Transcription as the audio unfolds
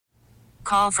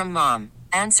Call from mom.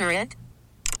 Answer it.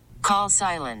 Call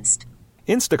silenced.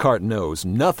 Instacart knows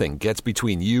nothing gets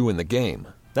between you and the game.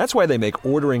 That's why they make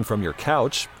ordering from your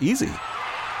couch easy.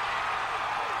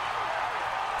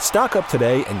 Stock up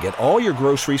today and get all your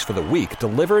groceries for the week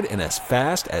delivered in as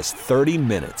fast as 30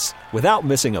 minutes without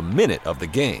missing a minute of the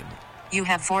game. You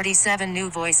have 47 new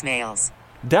voicemails.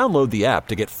 Download the app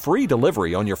to get free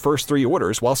delivery on your first 3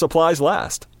 orders while supplies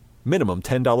last. Minimum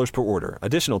 $10 per order.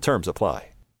 Additional terms apply.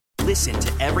 Listen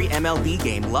to every MLB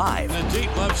game live. In the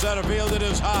deep left center field, it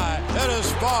is high, it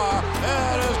is far,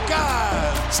 it is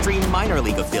God. Stream minor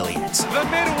league affiliates. The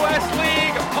Midwest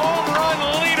League home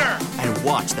run leader. And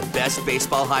watch the best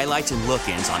baseball highlights and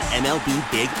look-ins on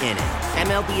MLB Big Inning.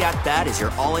 MLB At Bat is your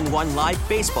all-in-one live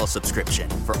baseball subscription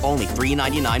for only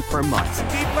 $3.99 per month.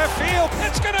 Deep left field,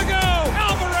 it's gonna go.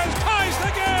 Alvarez ties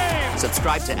the game.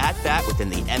 Subscribe to At Bat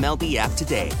within the MLB app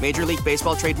today. Major League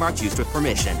Baseball trademarks used with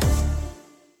permission.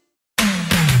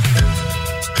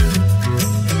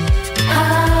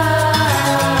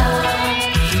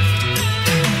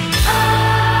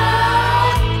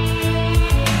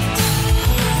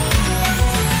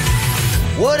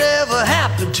 Whatever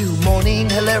happened to morning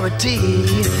hilarity?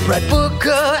 Brad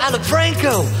Booker, Alec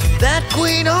Franco, that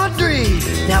Queen Audrey.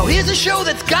 Now here's a show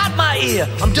that's got my ear.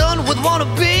 I'm done with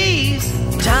wannabes.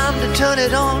 Time to turn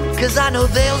it on, cause I know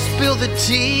they'll spill the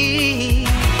tea.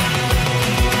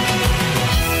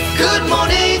 Good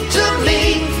morning to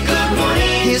me. Good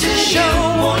morning. Here's a show.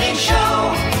 Morning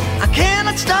show. I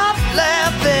cannot stop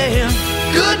laughing.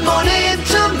 Good morning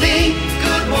to me.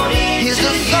 Good morning. Here's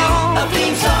a song. A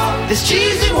theme song. This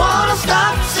cheesy one will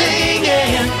stop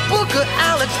singing. Booker,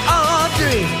 Alex,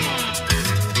 Audrey.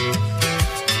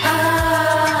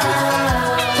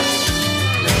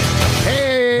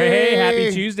 Hey,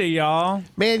 happy Tuesday, y'all.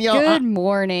 Man, y'all. Good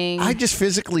morning. I just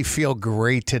physically feel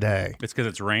great today. It's because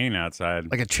it's raining outside.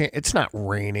 Like it's not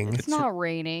raining. It's not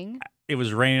raining. It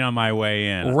was raining on my way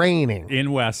in. Raining.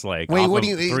 In Westlake. Wait, off what of do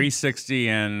you 360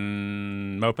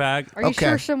 and Mopag. Are you Okay.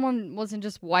 sure someone wasn't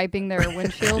just wiping their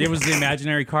windshield? It was the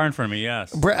imaginary car in front of me,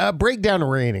 yes. Break down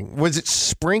raining. Was it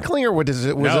sprinkling or what is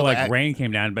it? Was no, it like rain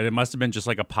came down, but it must have been just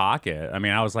like a pocket. I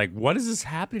mean, I was like, what is this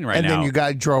happening right and now?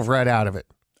 then you drove right out of it.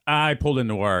 I pulled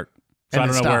into work, so And I it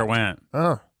don't know where it stopped.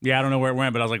 went. Oh. Yeah, I don't know where it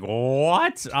went, but I was like,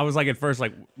 what? I was like, at first,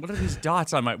 like, what are these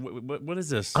dots on my, what is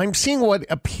this? I'm seeing what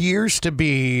appears to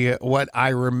be what I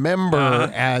remember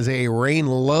as a rain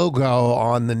logo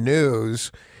on the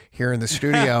news here in the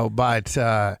studio, but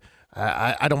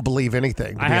I don't believe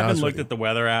anything. I haven't looked at the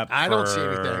weather app I don't see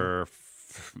for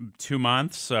 2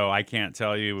 months, so I can't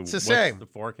tell you It's the what's same. the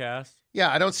forecast. Yeah,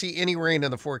 I don't see any rain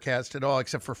in the forecast at all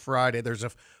except for Friday. There's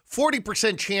a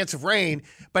 40% chance of rain,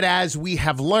 but as we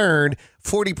have learned,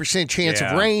 40% chance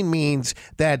of rain means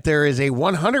that there is a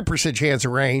 100% chance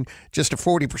of rain, just a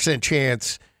 40%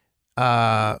 chance.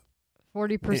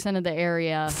 40% of the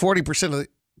area. 40% of the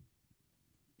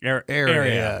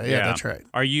area. Yeah, that's right.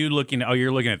 Are you looking? Oh,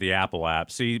 you're looking at the Apple app.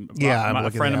 See, Yeah, I'm a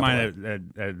looking friend at of the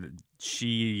mine,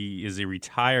 she is a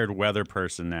retired weather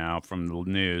person now from the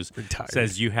news. Retired.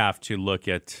 Says you have to look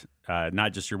at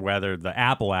not just your weather, the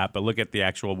Apple app, but look at the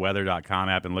actual weather.com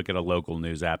app and look at a local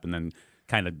news app and then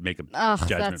kind of make a judgment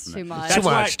that's from too that. much.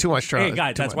 That's Too much. Hey,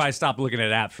 guys, Too that's much. why I stopped looking at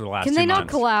apps for the last Can 2 they not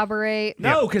months. collaborate?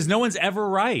 No, because no one's ever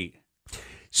right.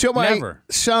 So my Never.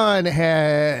 son was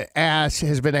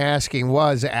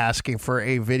asking for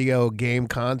a video game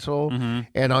console,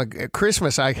 and on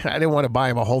Christmas I didn't want to buy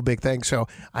him a whole big thing, so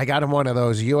I got him one of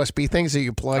those USB things that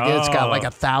you plug in. It's got like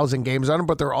 1,000 games on them,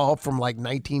 but they're all from like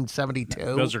 1972.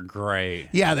 Those are great.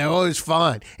 Yeah, they're always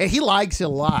fun, and he likes it a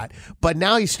lot. But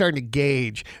now he's starting to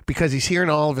gauge because he's hearing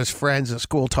all of his friends at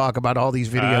school talk about all these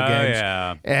video games.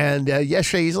 Yeah. And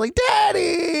yesterday he's like,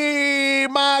 "Daddy,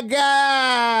 my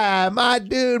guy, my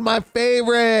dude, my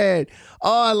favorite.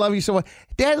 Oh, I love you so much."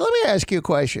 Dad, let me ask you a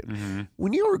question.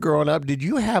 When you were growing up, did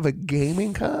you have a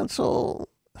gaming console?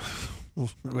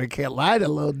 We can't lie to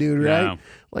little dude, right? No.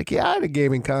 Like, yeah, I had a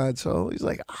gaming console. He's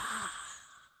like,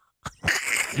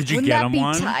 Did you Wouldn't get that him be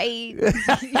one? tight?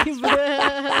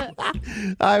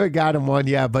 I haven't got him one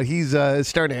yet, but he's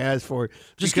starting to ask for it.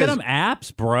 Just because- get them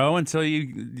apps, bro, until you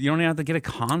don't even have to get a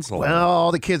console. Well,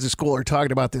 all the kids at school are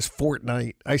talking about this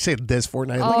Fortnite. I say this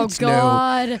Fortnite. Like Oh, it's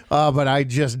God. new. But I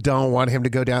just don't want him to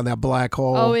go down that black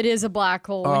hole. Oh, it is a black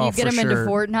hole. When Oh, you get for them into sure.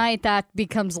 Fortnite, that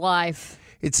becomes life.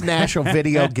 It's National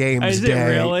Video Games Is it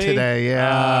Day really? today.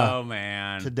 Yeah. Oh,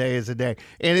 man. Today is the day.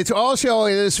 And it's also,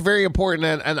 it's very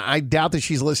important, and I doubt that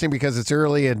she's listening because it's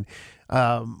early and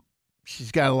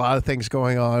she's got a lot of things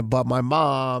going on. But my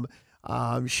mom,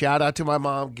 shout out to my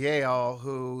mom, Gail,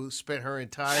 who spent her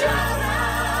entire...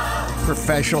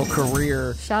 professional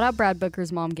career Shout out Brad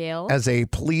Booker's mom, Gail. as a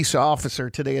police officer.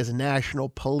 Today is National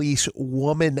Police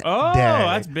Woman Day. Oh,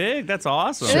 that's big. That's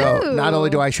awesome. So Ooh. not only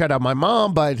do I shout out my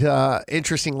mom, but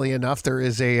interestingly enough, there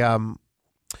is a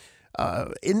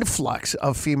influx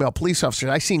of female police officers.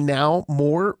 I see now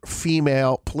more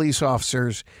female police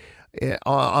officers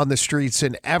on the streets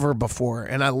than ever before,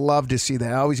 and I love to see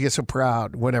that. I always get so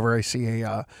proud whenever I see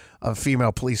a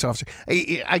female police officer.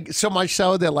 I so much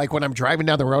so that like when I'm driving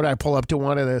down the road, I pull up to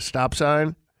one of the stop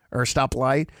sign or stop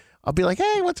light. I'll be like,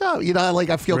 "Hey, what's up?" You know, like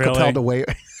I feel compelled to wait.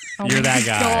 You're that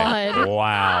guy. God.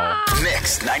 Wow.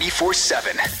 Mix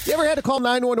 94.7. You ever had to call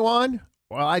 911?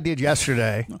 Well, I did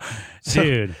yesterday.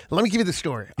 Dude. Let me give you the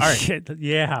story. All right.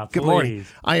 Yeah, Good morning.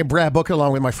 I am Brad Booker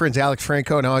along with my friends Alex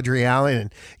Franco and Audrey Allen.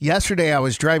 And yesterday I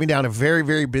was driving down a very,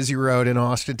 very busy road in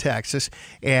Austin, Texas,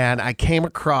 and I came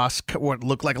across what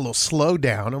looked like a little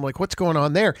slowdown. I'm like, what's going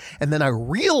on there? And then I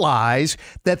realized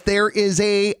that there is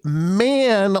a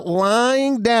man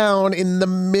lying down in the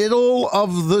middle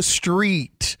of the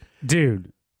street.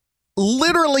 Dude.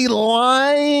 Literally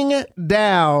lying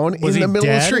down Was in the he middle of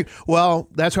the dead? street. Well,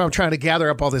 that's why I'm trying to gather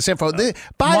up all this info.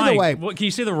 By Mike, the way, can you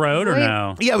see the road or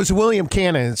no? yeah, it was William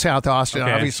Cannon in South Austin.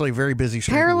 Okay. Obviously, very busy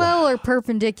street. Parallel or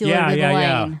perpendicular to the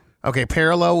lane? Okay,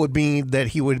 parallel would mean that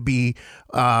he would be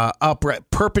upright.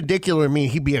 Perpendicular would mean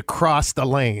he'd be across the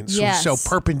lanes. Yes. So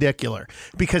perpendicular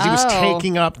because he was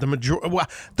taking up the majority. Well,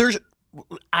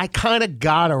 I kind of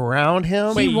got around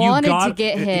him. He wanted to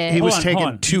get hit. He was Hold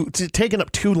on. taking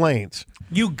up 2 lanes.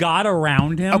 You got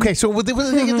around him? Okay, so this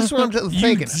is what I'm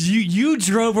thinking. You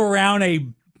drove around a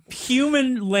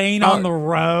human lane on the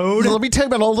road? Let me tell you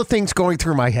about all the things going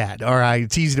through my head. All right,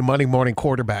 it's easy to Monday morning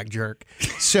quarterback jerk.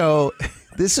 So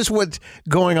this is what's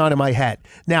going on in my head.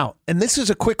 Now, and this is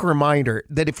a quick reminder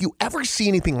that if you ever see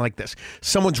anything like this,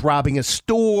 someone's robbing a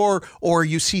store or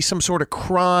you see some sort of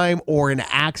crime or an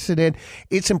accident,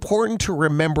 it's important to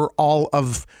remember all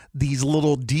of these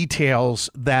little details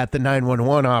that the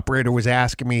 911 operator was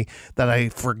asking me that I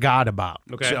forgot about.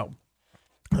 Okay. So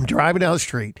I'm driving down the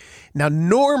street. Now,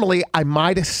 normally I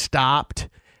might have stopped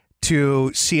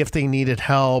to see if they needed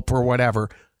help or whatever.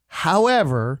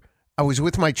 However, I was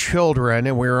with my children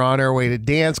and we were on our way to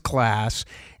dance class,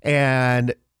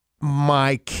 and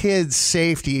my kids'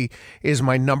 safety is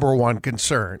my number one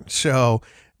concern. So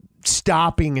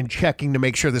stopping and checking to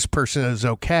make sure this person is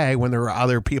okay when there are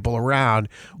other people around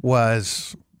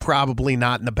was probably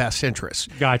not in the best interest.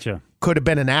 Gotcha. Could have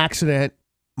been an accident.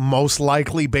 Most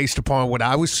likely, based upon what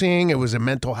I was seeing, it was a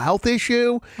mental health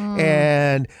issue,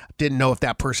 and didn't know if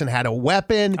that person had a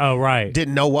weapon. Oh, right.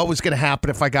 Didn't know what was going to happen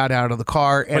if I got out of the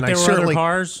car. And But there I were certainly, other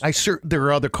cars? there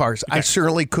were other cars. Okay. I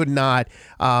certainly could not.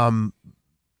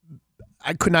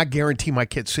 I could not guarantee my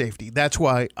kid's safety. That's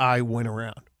why I went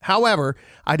around. However,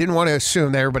 I didn't want to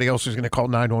assume that everybody else was going to call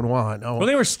 911. Well,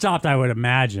 they were stopped, I would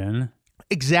imagine.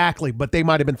 Exactly, but they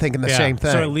might have been thinking the same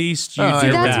thing. So at least you See,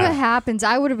 did that's that. what happens.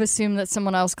 I would have assumed that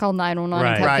someone else called 911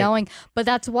 and kept Right. going. But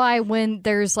that's why when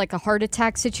there's like a heart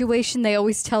attack situation, they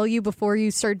always tell you before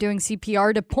you start doing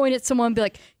CPR to point at someone and be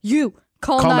like, you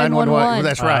call 911.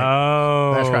 That's right.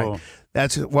 Oh. That's right.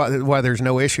 That's why there's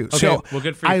no issue. Okay, So well,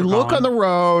 good for you I for look calling. on the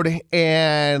road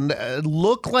and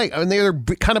look like, and they're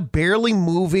kind of barely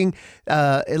moving.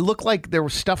 It looked like there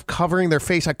was stuff covering their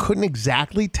face. I couldn't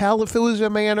exactly tell if it was a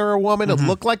man or a woman. It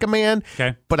looked like a man,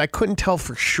 Okay. but I couldn't tell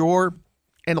for sure.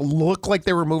 And it looked like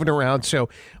they were moving around, so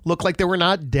looked like they were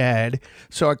not dead.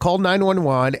 So I called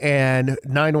 911, and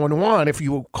 911, if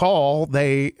you call,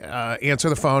 they answer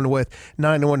the phone with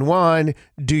 911,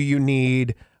 do you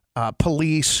need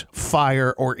police,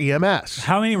 fire, or EMS?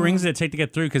 How many rings did it take to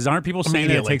get through? Because aren't people saying that it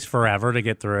Immediately. takes forever to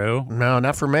get through? No,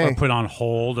 not for me. Or put on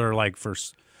hold or like for...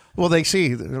 Well, they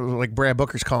see, like Brad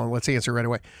Booker's calling, let's answer right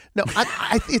away. No,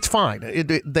 it's fine.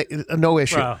 No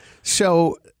issue. Bro.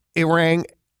 So it rang,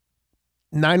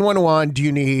 911, do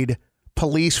you need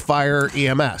police, fire,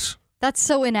 EMS? That's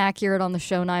so inaccurate on the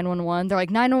show 911. They're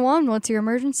like, 911, what's your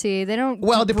emergency? They don't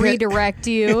Depend- redirect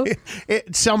you.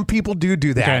 Some people do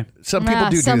that. Okay. Some people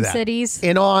do some that. cities.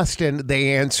 In Austin,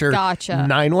 they answer Gotcha.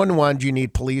 911, do you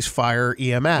need police, fire,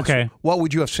 EMS? Okay. What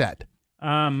would you have said?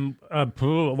 Well,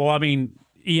 I mean,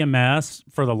 EMS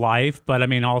for the life, but I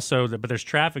mean also, but there's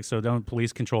traffic, so don't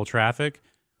police control traffic?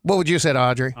 What would you have said,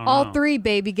 Audrey? All three,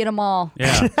 baby. Get them all.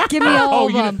 Yeah. Give me all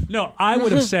of them. No, I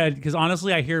would have said, because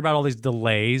honestly, I hear about all these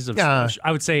delays.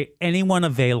 I would say anyone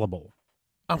available.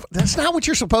 That's not what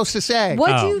you're supposed to say.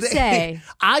 What'd you say?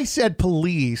 I said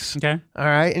police. Okay. All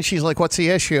right. And she's like, what's the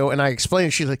issue? And I explained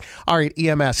it. She's like, all right,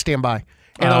 EMS, stand by.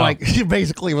 And I'm like, she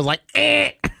basically was like,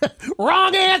 eh.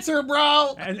 Wrong answer,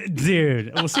 bro.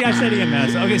 Dude, well, see, I said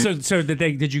EMS. Okay, so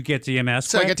did you get to EMS?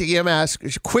 So I got to EMS,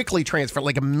 quickly transferred,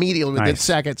 like immediately within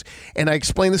seconds. And I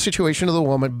explained the situation to the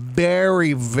woman.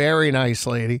 Very, very nice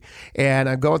lady. And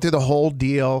I'm going through the whole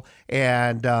deal.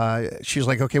 And she's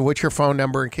like, okay, what's your phone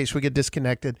number in case we get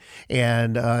disconnected?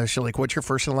 And she's like, what's your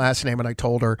first and last name? And I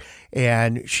told her.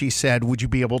 And she said, would you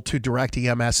be able to direct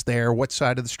EMS there? What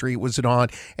side of the street was it on?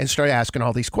 And started asking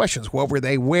all these questions. What were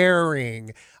they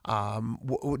wearing?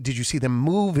 Did you see them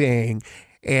moving?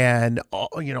 And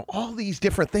all these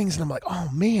different things, and I'm like, oh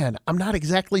man, I'm not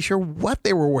exactly sure what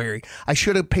they were wearing. I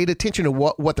should have paid attention to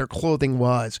what their clothing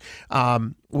was.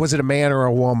 Was it a man or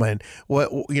a woman?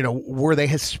 Were they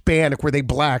Hispanic? Were they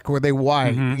black? Were they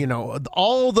white?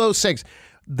 All those things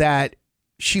that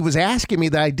she was asking me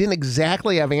that I didn't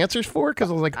exactly have answers for, because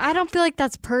I was like, I don't feel like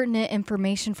that's pertinent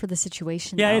information for the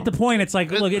situation. Yeah, though. at the point, it's like,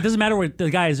 look, it doesn't matter what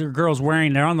the guys or girls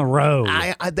wearing; they're on the road.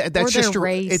 That's just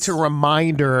it's a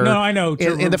reminder. No, I know.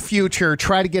 In the future,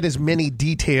 try to get as many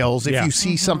details. If you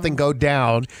see something go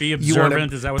down, be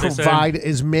observant. Is that what they said? Provide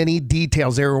as many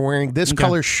details. They were wearing this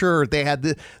color shirt. They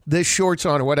had this shorts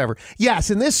on, or whatever.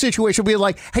 Yes, in this situation, we'd be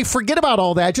like, hey, forget about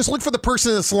all that. Just look for the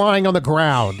person that's lying on the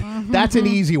ground. That's an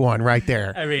easy one right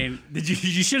there. I mean, you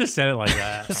should have said it like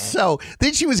that. So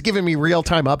then she was giving me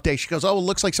real-time updates. She goes, oh, it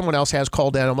looks like someone else has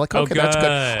called in. I'm like, okay, that's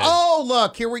good. Oh,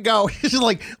 look, here we go. She's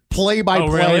like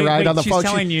play-by-play right on the phone. She's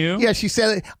telling you? Yeah, she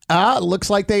said, looks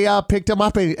like they picked him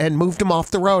up and moved him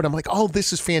off the road. I'm like, oh,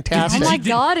 this is fantastic. Oh, my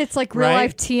God, it's like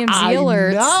real-life TMZ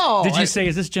alerts. No. Did you say,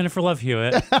 is this Jennifer Love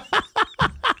Hewitt?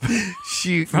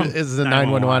 She is the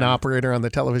 911 operator on the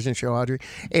television show, Audrey.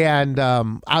 And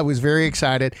I was very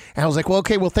excited. And I was like, well,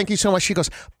 okay, well, thank you so much. She goes,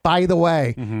 by the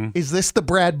way, is this the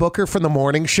Brad Booker from the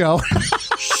morning show?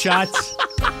 Shut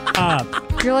up.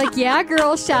 You're like, yeah,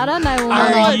 girl, shout out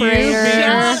 911 operator.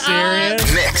 Are you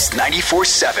serious? Mix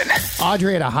 94.7.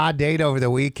 Audrey had a hot date over the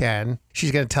weekend.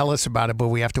 She's going to tell us about it, but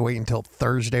we have to wait until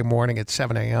Thursday morning at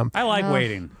 7 a.m. I like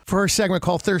waiting. For a segment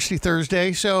called Thirsty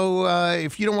Thursday. So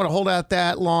if you don't want to hold out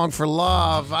that long for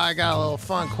love, I got a little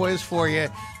fun quiz for you.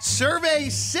 Survey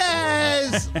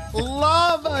says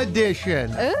Love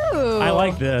Edition. Ooh. I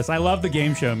like this. I love the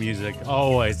game show music.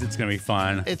 Always. It's going to be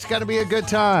fun. It's going to be a good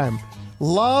time.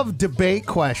 Love debate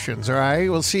questions, all right?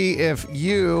 We'll see if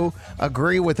you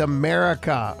agree with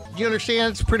America. You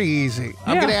understand? It's pretty easy.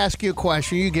 I'm going to ask you a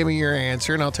question. You give me your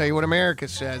answer, and I'll tell you what America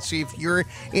says. See if you're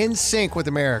in sync with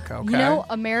America, okay? You know,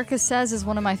 America Says is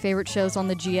one of my favorite shows on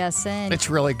the GSN. It's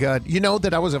really good. You know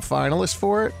that I was a finalist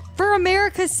for it? For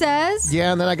America Says?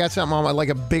 Yeah, and then I got something on like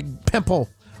a big pimple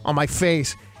on my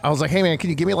face. I was like, hey, man, can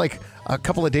you give me like a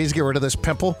couple of days to get rid of this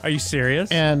pimple? Are you serious?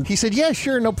 And he said, yeah,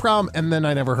 sure, no problem. And then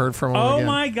I never heard from him again. Oh,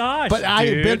 my gosh, But I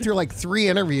had been through like 3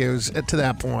 interviews to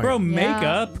that point. Bro,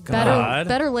 makeup? God.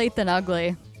 Better late than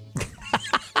ugly.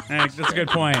 That's a good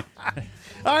point.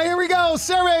 All right, here we go.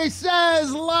 Survey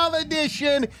says Love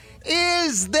Edition.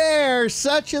 Is there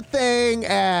such a thing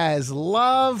as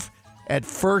love at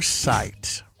first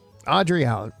sight? Audrey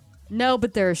Allen. No,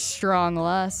 but there's strong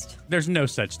lust. There's no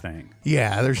such thing.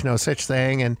 Yeah, there's no such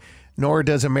thing, and nor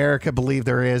does America believe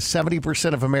there is.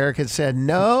 70% of Americans said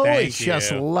no, it's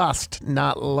just lust,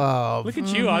 not love. Look at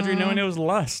you, Audrey, knowing it was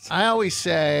lust. I always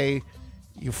say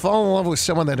you fall in love with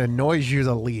someone that annoys you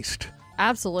the least.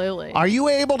 Absolutely. Are you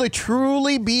able to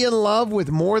truly be in love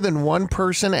with more than one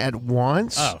person at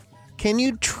once? Oh. Can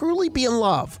you truly be in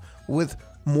love with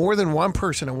more than one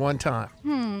person at one time?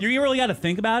 You really got to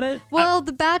think about it? Well,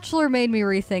 The Bachelor made me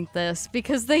rethink this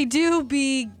because they do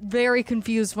be very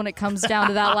confused when it comes down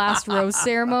to that last rose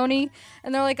ceremony.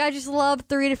 And they're like, I just love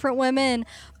 3 different women.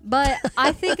 But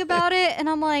I think about it and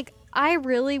I'm like,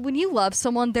 when you love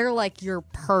someone, they're like your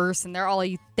person. They're all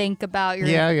you think about. You're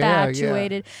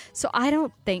infatuated. So I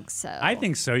don't think so. I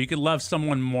think so. You could love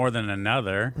someone more than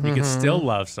another. You could still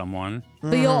love someone.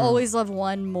 But you'll always love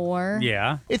one more.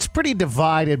 Yeah. It's pretty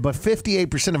divided, but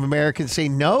 58% of Americans say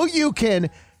no, you can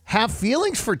have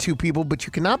feelings for 2 people, but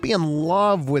you cannot be in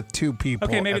love with 2 people.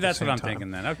 Okay, maybe at the that's what same I'm time.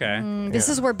 thinking then. Okay. This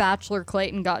is where Bachelor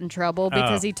Clayton got in trouble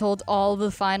because he told all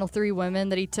the final 3 women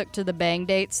that he took to the bang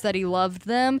dates that he loved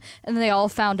them, and they all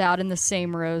found out in the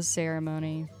same rose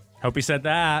ceremony. Hope he said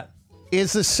that.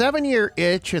 Is the 7-year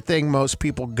itch a thing most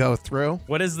people go through?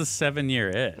 What is the 7-year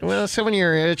itch? Well,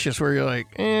 7-year itch is where you're like,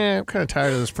 I'm kind of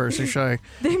tired of this person. Should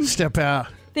I step out?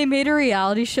 They made a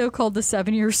reality show called The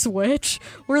 7-Year Switch,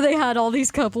 where they had all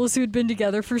these couples who'd been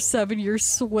together for 7 years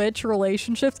switch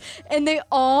relationships, and they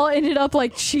all ended up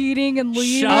like cheating and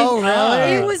leaving. Oh,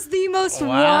 really? It was the most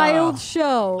wild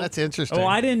show. That's interesting. Oh,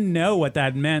 I didn't know what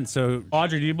that meant. So,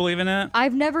 Audrey, do you believe in it?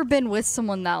 I've never been with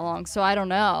someone that long, so I don't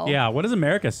know. Yeah, what does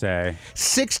America say?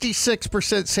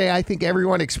 66% say, I think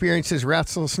everyone experiences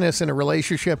restlessness in a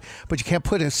relationship, but you can't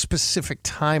put a specific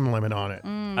time limit on it.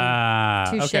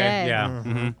 Touché. Okay, yeah.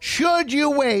 Mm-hmm. Should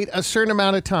you wait a certain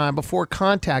amount of time before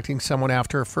contacting someone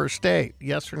after a first date?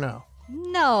 Yes or no?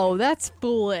 No, that's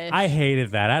foolish. I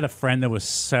hated that. I had a friend that was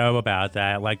so about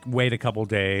that, like wait a couple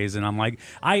days, and I'm like,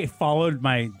 I followed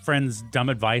my friend's dumb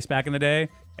advice back in the day,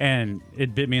 and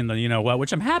it bit me in the you know what,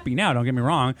 which I'm happy now, don't get me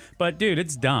wrong, but dude,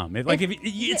 it's dumb.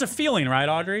 It's a feeling, right,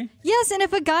 Audrey? Yes, and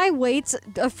if a guy waits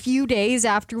a few days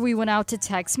after we went out to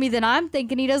text me, then I'm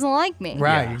thinking he doesn't like me.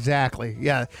 Right, exactly.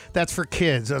 Yeah, that's for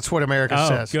kids. That's what America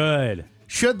says. Oh, good.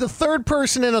 Should the third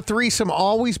person in a threesome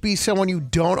always be someone you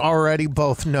don't already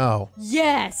both know?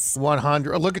 Yes.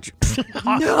 100. Look at you.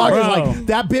 No. Like,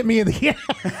 that bit me in the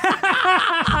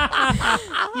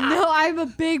No, I'm a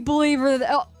big believer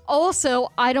that.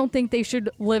 Also, I don't think they should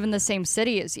live in the same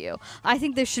city as you. I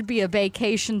think there should be a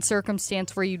vacation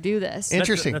circumstance where you do this.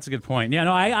 Interesting. That's a good point. Yeah,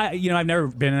 no, I've never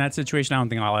been in that situation. I don't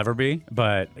think I'll ever be,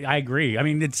 but I agree. I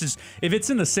mean, it's just if it's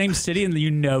in the same city and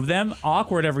you know them,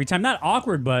 awkward every time. Not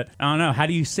awkward, but I don't know. How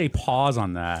do you say pause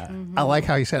on that? Mm-hmm. I like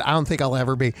how you said, I don't think I'll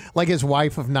ever be. Like his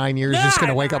wife of 9 years just going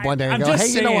to wake up one day and go, hey,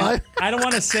 you know what? I don't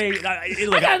want to say.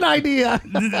 I got an idea.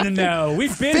 No,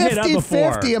 we've been hit up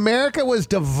before. 50-50. America was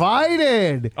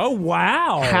divided. Oh,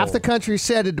 wow. Half the country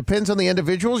said it depends on the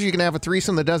individuals. You can have a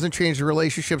threesome that doesn't change the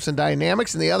relationships and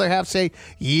dynamics. And the other half say,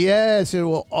 yes, it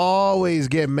will always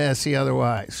get messy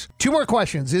otherwise. 2 more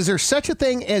questions. Is there such a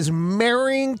thing as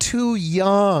marrying too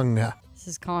young?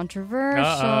 This is controversial.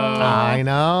 I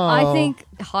know. I think,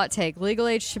 hot take, legal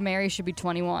age to marry should be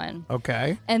 21.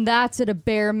 Okay. And that's at a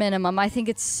bare minimum. I think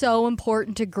it's so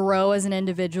important to grow as an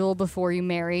individual before you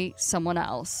marry someone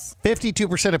else.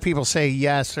 52% of people say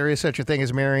yes, there is such a thing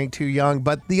as marrying too young.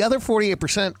 But the other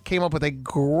 48% came up with a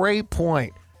great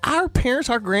point. Our parents,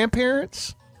 our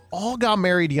grandparents, all got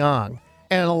married young.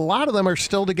 And a lot of them are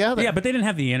still together. Yeah, but they didn't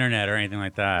have the internet or anything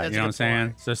like that. That's you know what I'm saying?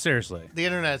 point. So seriously. The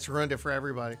internet's ruined it for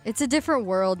everybody. It's a different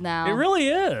world now. It really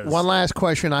is. One last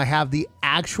question. I have the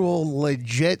actual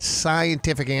legit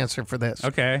scientific answer for this.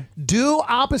 Okay. Do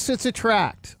opposites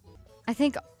attract? I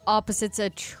think opposites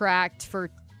attract for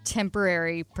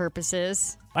temporary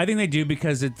purposes. I think they do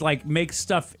because it like makes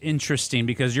stuff interesting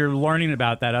because you're learning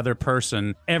about that other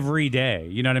person every day.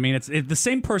 You know what I mean? It's the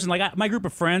same person. Like my group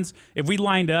of friends, if we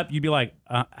lined up, you'd be like,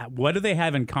 what do they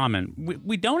have in common?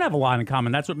 We don't have a lot in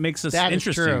common. That's what makes us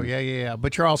interesting. That is true. Yeah.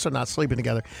 But you're also not sleeping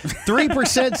together.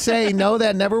 3% say no,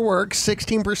 that never works.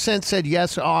 16% said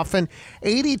yes often.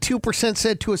 82%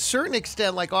 said to a certain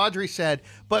extent, like Audrey said,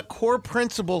 but core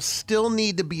principles still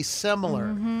need to be similar.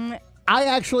 Mm-hmm. I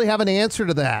actually have an answer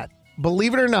to that.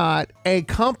 Believe it or not, a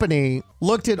company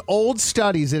looked at old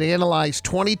studies that analyzed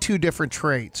 22 different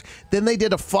traits. Then they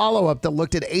did a follow-up that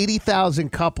looked at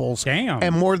 80,000 couples. Damn.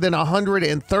 And more than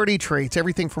 130 traits,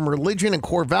 everything from religion and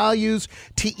core values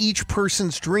to each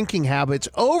person's drinking habits.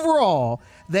 Overall,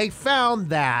 they found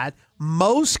that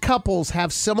most couples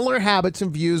have similar habits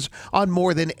and views on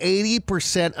more than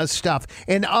 80% of stuff.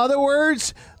 In other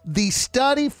words, the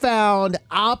study found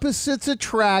opposites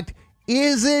attract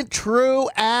isn't true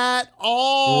at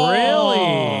all.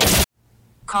 Really?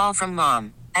 Call from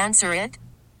mom. Answer it.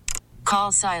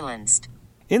 Call silenced.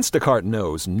 Instacart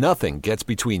knows nothing gets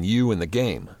between you and the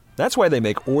game. That's why they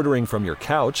make ordering from your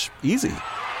couch easy.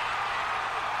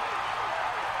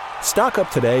 Stock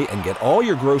up today and get all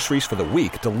your groceries for the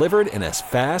week delivered in as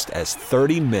fast as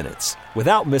 30 minutes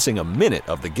without missing a minute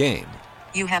of the game.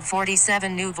 You have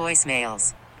 47 new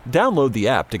voicemails. Download the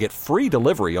app to get free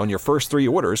delivery on your first 3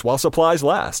 orders while supplies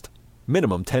last.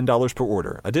 Minimum $10 per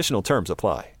order. Additional terms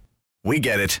apply. We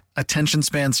get it. Attention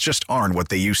spans just aren't what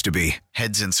they used to be.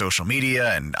 Heads in social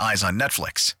media and eyes on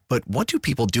Netflix. But what do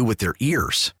people do with their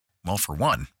ears? Well, for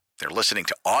one, they're listening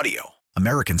to audio.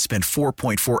 Americans spend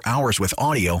 4.4 hours with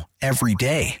audio every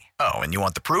day. Oh, and you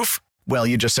want the proof? Well,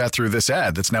 you just sat through this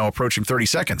ad that's now approaching 30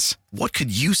 seconds. What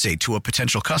could you say to a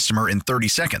potential customer in 30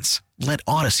 seconds? Let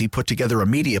Odyssey put together a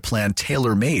media plan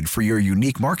tailor-made for your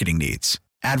unique marketing needs.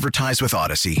 Advertise with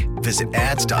Odyssey. Visit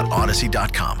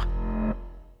ads.odyssey.com.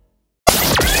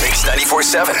 Mix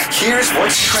 94.7. Here's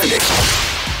what's trending.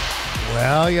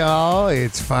 Well, y'all,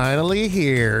 it's finally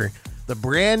here. The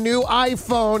brand new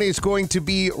iPhone is going to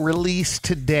be released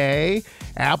today.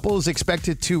 Apple is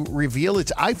expected to reveal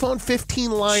its iPhone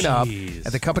 15 lineup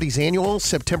at the company's annual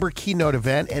September keynote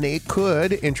event, and it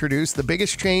could introduce the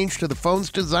biggest change to the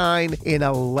phone's design in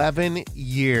 11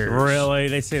 years. Really?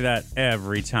 They say that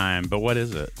every time, but what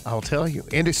is it? I'll tell you.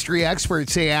 Industry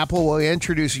experts say Apple will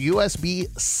introduce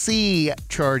USB-C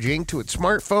charging to its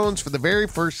smartphones for the very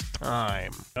first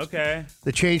time. Okay.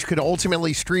 The change could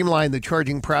ultimately streamline the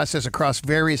charging process across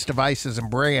various devices and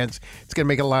brands. It's going to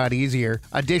make it a lot easier.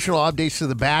 Additional updates to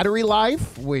the battery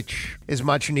life, which is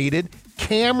much needed.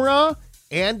 Camera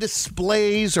and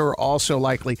displays are also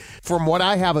likely. From what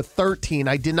I have, a 13.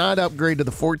 I did not upgrade to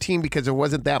the 14 because it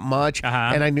wasn't that much.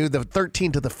 And I knew the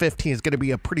 13 to the 15 is going to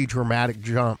be a pretty dramatic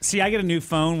jump. See, I get a new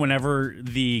phone whenever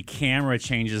the camera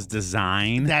changes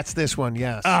design. That's this one,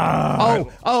 yes.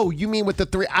 Oh, you mean with the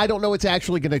 3? I don't know it's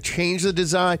actually going to change the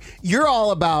design. You're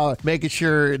all about making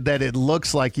sure that it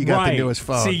looks like you got the newest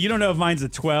phone. See, you don't know if mine's a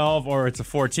 12 or it's a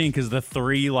 14 because the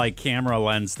 3 camera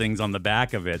lens things on the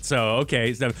back of it. So,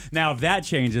 okay. So now if that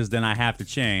changes, then I have to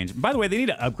change. By the way, they need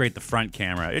to upgrade the front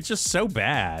camera. It's just so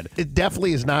bad. It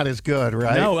definitely is not as good,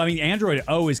 right? No, I mean, Android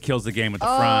always kills the game with the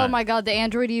front. Oh my God, the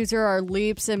Android user are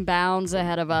leaps and bounds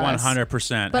ahead of us.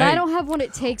 100%. But I don't have what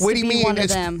it takes what to do you be mean one of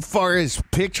as them. far as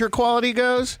picture quality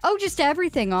goes? Oh, just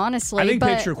everything, honestly. I think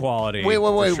but picture quality. Wait,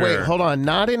 sure. hold on.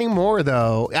 Not anymore,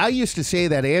 though. I used to say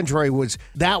that Android was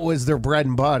their bread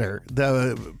and butter,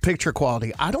 the picture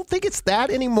quality. I don't think it's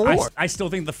that anymore. I still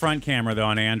think the front camera, though,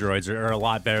 on Androids are a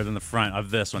lot better than the front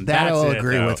of this one. That I'll That's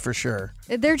agree with for sure.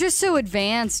 They're just so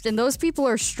advanced, and those people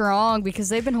are strong because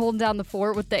they've been holding down the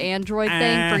fort with the Android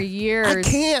thing for years.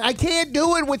 I can't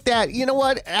do it with that. You know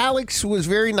what? Alex was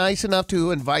very nice enough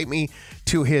to invite me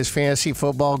to his fantasy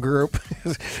football group.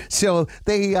 So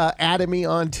they added me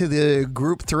onto the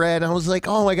group thread. I was like,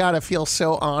 oh my God, I feel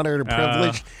so honored and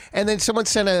privileged. And then someone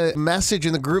sent a message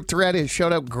in the group thread. It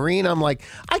showed up green. I'm like,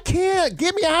 I can't.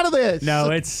 Get me out of this. No,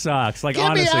 it sucks. Like,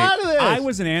 Get honestly, me out of this. I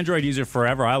was an Android user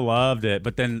forever. I loved it.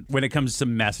 But then when it comes to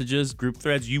messages, group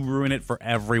threads, you ruin it for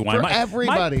everyone.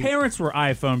 Everybody. My parents were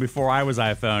iPhone before I was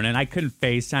iPhone, and I couldn't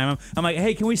FaceTime them. I'm like,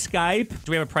 hey, can we Skype?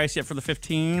 Do we have a price yet for the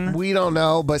 15? We don't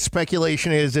know, but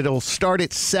speculation is it'll start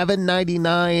at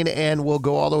 $7.99 and will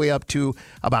go all the way up to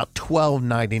about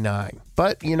 $12.99.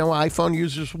 But, iPhone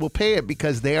users will pay it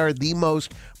because they are the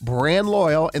most brand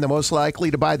loyal and the most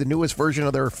likely to buy the newest version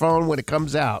of their phone when it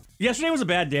comes out. Yesterday was a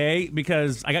bad day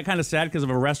because I got kind of sad because of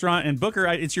a restaurant. And Booker,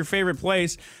 it's your favorite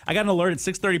place. I got an alert at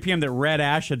 6:30 p.m. that red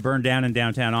ash had burned down in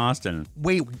downtown Austin.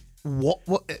 Wait, what?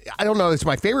 I don't know. It's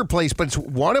my favorite place, but it's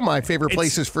one of my favorite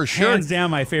places for sure. Hands down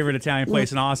my favorite Italian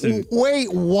place in Austin.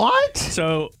 Wait, what?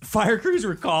 So fire crews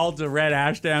were called to red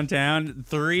ash downtown,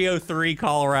 303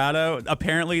 Colorado.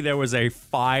 Apparently there was a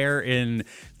fire in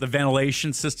the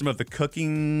ventilation system of the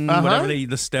cooking, whatever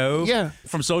the stove. Yeah.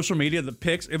 From social media, the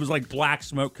pics, it was like black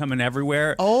smoke coming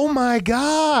everywhere. Oh my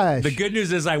gosh. The good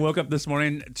news is I woke up this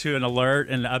morning to an alert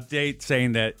and an update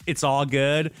saying that it's all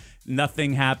good.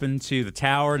 Nothing happened to the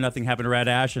tower. Nothing happened to Red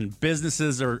Ash, and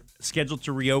businesses are scheduled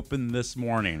to reopen this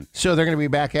morning. So they're going to be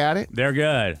back at it? They're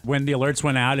good. When the alerts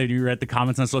went out and you read the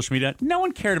comments on social media, no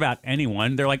one cared about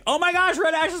anyone. They're like, oh my gosh,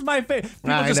 Red Ash is my favorite.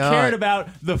 People just cared about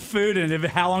the food and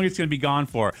how long it's going to be gone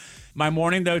for. My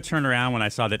morning, though, turned around when I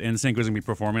saw that NSYNC was going to be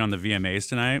performing on the VMAs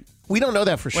tonight. We don't know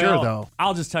that for sure, though.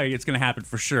 I'll just tell you, it's going to happen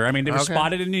for sure. I mean, they were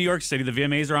spotted in New York City. The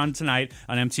VMAs are on tonight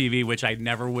on MTV, which I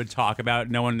never would talk about.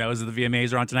 No one knows that the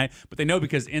VMAs are on tonight, but they know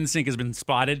because NSYNC has been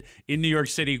spotted in New York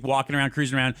City, walking around,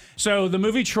 cruising around. So the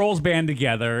movie Trolls Band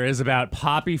Together is about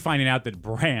Poppy finding out that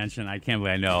Branch, and I can't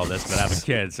believe I know all this, but I have a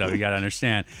kid, so you got to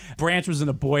understand. Branch was in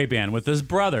a boy band with his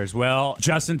brothers. Well,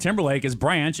 Justin Timberlake is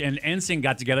Branch, and NSYNC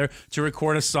got together to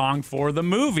record a song for the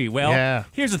movie. Well,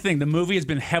 here's the thing. The movie has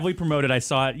been heavily promoted. I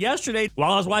saw it yesterday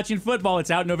while I was watching football.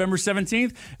 It's out November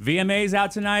 17th. VMA's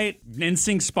out tonight.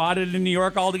 NSYNC spotted in New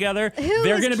York all together.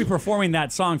 They're going to be performing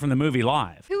that song from the movie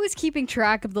live. Who is keeping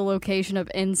track of the location of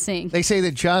NSYNC? They say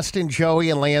that Justin, Joey,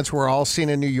 and Lance were all seen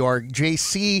in New York.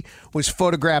 JC was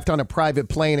photographed on a private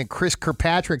plane, and Chris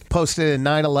Kirkpatrick posted a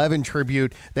 9/11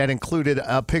 tribute that included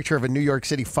a picture of a New York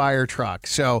City fire truck.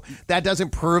 So that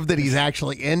doesn't prove that he's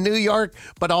actually in New York,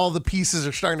 but all the pieces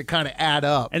are starting to kind of add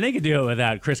up. And they could do it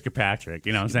without Chris Kirkpatrick,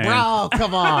 you know what I'm saying? Bro,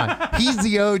 come on. He's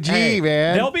the OG,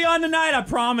 man. They'll be on tonight, I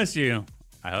promise you.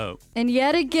 I hope. And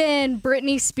yet again,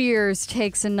 Britney Spears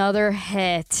takes another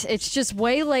hit. It's just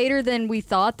way later than we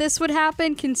thought this would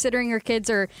happen, considering her kids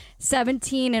are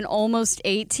 17 and almost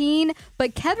 18.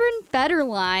 But Kevin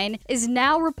Federline is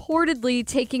now reportedly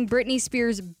taking Britney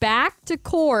Spears back to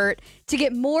court to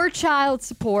get more child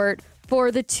support for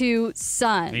the two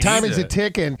sons. Time is a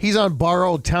ticking. He's on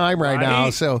borrowed time right now.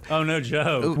 So, oh, no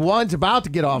joke. One's about to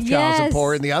get off child Yes.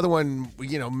 support, and the other one,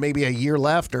 maybe a year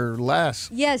left or less.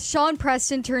 Yes, Sean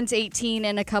Preston turns 18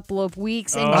 in a couple of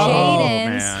weeks, and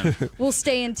man. Jaden's will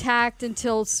stay intact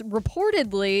until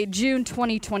reportedly June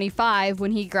 2025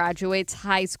 when he graduates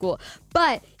high school.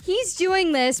 But he's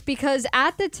doing this because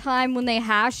at the time when they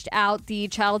hashed out the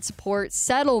child support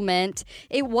settlement,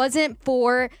 it wasn't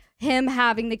for him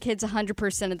having the kids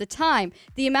 100% of the time.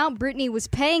 The amount Britney was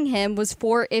paying him was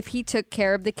for if he took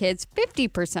care of the kids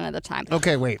 50% of the time.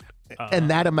 Okay, wait. And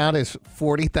that amount is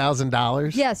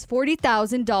 $40,000? Yes,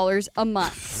 $40,000 a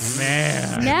month.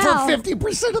 Man. Now, For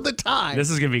 50% of the time. This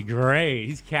is going to be great.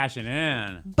 He's cashing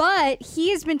in. but he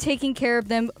has been taking care of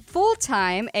them full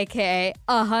time, aka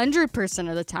 100%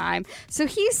 of the time. So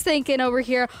he's thinking over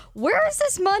here, where is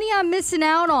this money I'm missing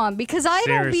out on? Because I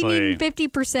don't be Seriously. needing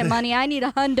 50% money. I need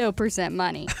 100%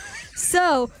 money.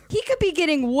 So he could be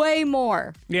getting way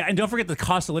more. Yeah, and don't forget the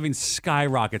cost of living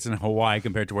skyrockets in Hawaii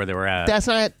compared to where they were at. That's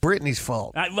not Britney's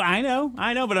fault. I know,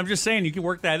 but I'm just saying you can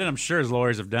work that in. I'm sure his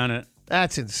lawyers have done it.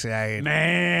 That's insane.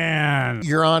 Man.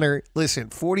 Your Honor, listen,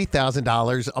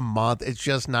 $40,000 a month is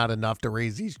just not enough to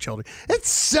raise these children. It's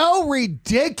so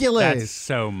ridiculous. That's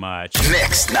so much.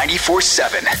 Mix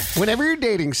 94.7. Whenever you're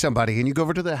dating somebody and you go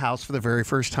over to the house for the very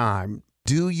first time,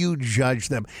 do you judge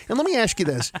them? And let me ask you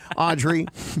this, Audrey,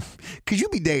 because you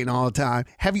be dating all the time.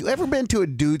 Have you ever been to a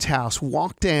dude's house,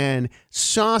 walked in,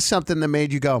 saw something that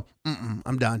made you go,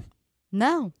 I'm done?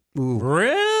 No. Ooh.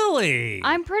 Really?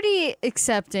 I'm pretty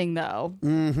accepting, though.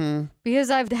 Mm-hmm. Because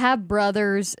I've had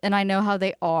brothers, and I know how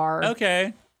they are.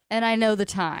 Okay. And I know the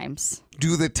times.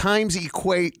 Do the times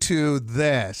equate to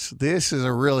this? This is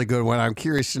a really good one. I'm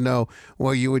curious to know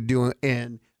what you would do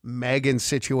in Megan's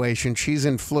situation. She's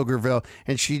in Pflugerville,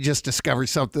 and she just discovered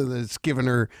something that's given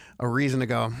her a reason to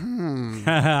go,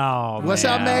 Oh, What's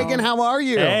man. up, Megan? How are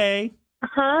you? Hey.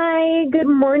 Hi, good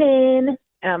morning.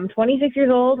 I'm 26 years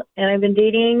old, and I've been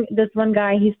dating this one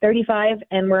guy. He's 35,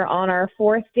 and we're on our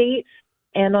fourth date.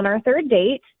 And on our third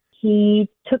date, he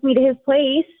took me to his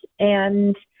place,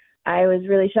 and I was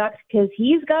really shocked because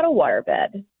he's got a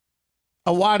waterbed.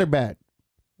 A waterbed.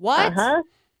 What? Uh-huh.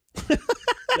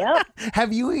 Yep.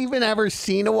 Have you even ever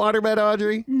seen a waterbed,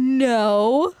 Audrey?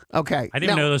 No. Okay. I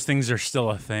didn't Now, know those things are still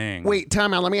a thing. Wait,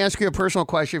 time out. Let me ask you a personal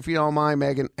question, if you don't mind,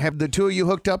 Megan. Have the two of you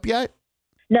hooked up yet?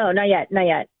 No, not yet, not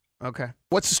yet. Okay.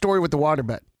 What's the story with the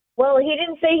waterbed? Well, he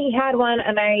didn't say he had one,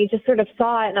 and I just sort of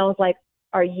saw it, and I was like,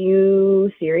 are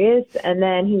you serious? And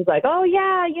then he was like, oh,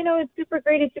 yeah, it's super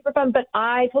great. It's super fun. But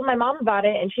I told my mom about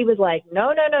it, and she was like,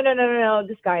 no.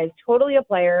 This guy is totally a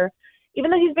player. Even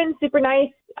though he's been super nice,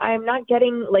 I'm not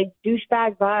getting,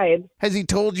 douchebag vibes. Has he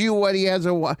told you what he has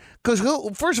because,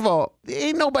 first of all,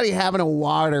 ain't nobody having a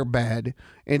waterbed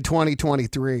in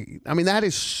 2023. I mean, that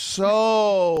is so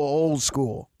old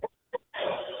school.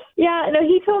 Yeah, no,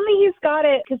 he told me he's got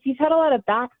it because he's had a lot of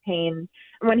back pain.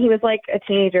 When he was, a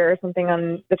teenager or something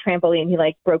on the trampoline,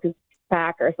 he, broke his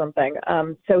back or something.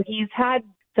 So he's had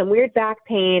some weird back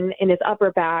pain in his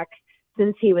upper back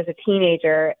since he was a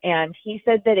teenager, and he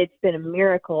said that it's been a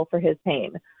miracle for his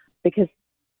pain because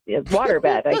it's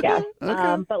waterbed, I guess.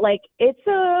 Okay. But it's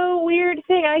a weird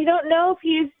thing. I don't know if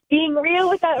he's being real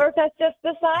with that or if that's just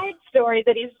the side story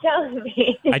that he's telling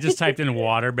me. I just typed in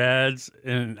waterbeds,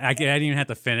 and I didn't even have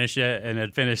to finish it, and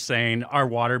it finished saying, "Are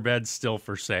waterbeds still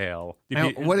for sale?"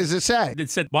 What does it say? It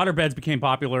said waterbeds became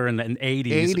popular in the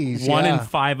 80s. 80s, One yeah. in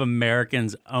 5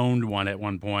 Americans owned one at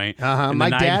one point. Uh-huh. In the My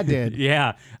dad 90s did.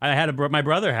 Yeah. I had my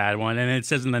brother had one, and it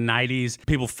says in the 90s,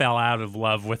 people fell out of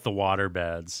love with the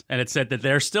waterbeds. And it said that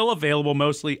they're still available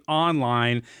mostly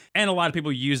online, and a lot of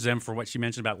people use them for what she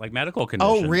mentioned about, medical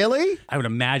conditions. Oh, really? I would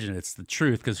imagine it's the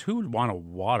truth, because who would want a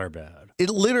waterbed? It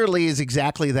literally is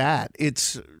exactly that.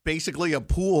 It's basically a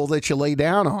pool that you lay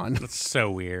down on. That's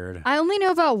so weird. I only know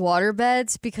about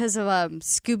waterbeds because of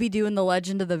Scooby-Doo and the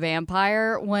Legend of the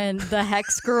Vampire, when the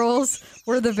Hex Girls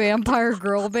were the vampire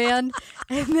girl band,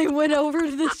 and they went over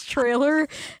to this trailer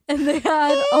and they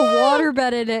had a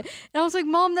waterbed in it. And I was like,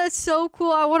 Mom, that's so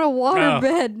cool. I want a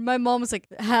waterbed. My mom was like,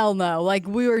 hell no.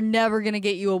 We were never going to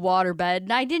get you a waterbed.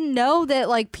 And I didn't know that,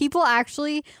 people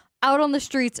actually out on the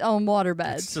streets own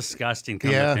waterbeds. It's disgusting,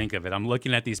 come to think of it. I'm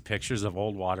looking at these pictures of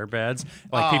old waterbeds.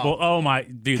 People,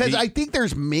 dude. Because I think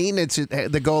there's maintenance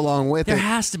that go along with There it.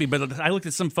 has to be, but I looked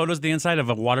at some photos of the inside of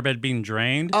a waterbed being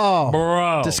drained. Oh,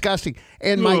 bro. disgusting.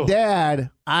 And my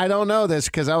dad, I don't know this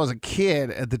because I was a kid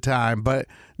at the time, but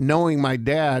knowing my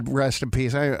dad, rest in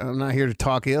peace, I'm not here to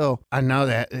talk ill. I know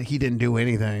that he didn't do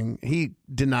anything. He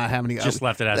did not have any. Just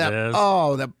left it as it is.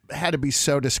 Oh, that had to be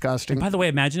so disgusting. And by the way,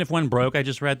 imagine if one broke. I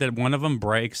just read that one of them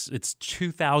breaks. It's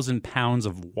 2,000 pounds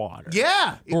of water.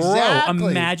 Yeah, exactly. Bro,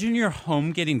 imagine your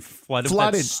home getting flooded with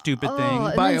that stupid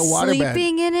thing. By a waterbed.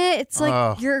 Sleeping in it, it's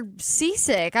like you're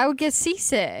seasick. I would get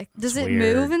seasick. Does it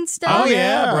weird. move and stuff? Oh,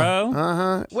 yeah, bro.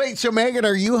 Uh-huh. Wait, so Megan,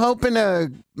 are you hoping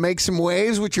to make some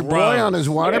waves with your boy on his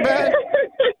waterbed?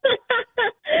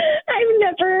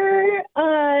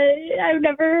 I've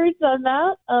never done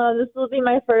that. This will be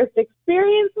my first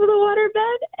experience with a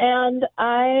waterbed, and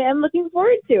I am looking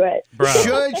forward to it. Bro.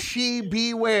 Should she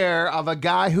beware of a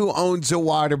guy who owns a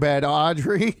waterbed,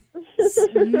 Audrey?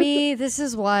 Me, this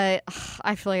is why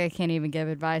I feel like I can't even give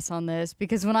advice on this,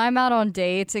 because when I'm out on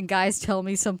dates and guys tell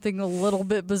me something a little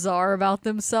bit bizarre about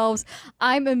themselves,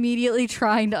 I'm immediately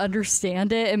trying to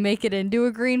understand it and make it into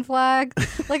a green flag.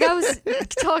 Like, I was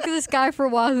talking to this guy for a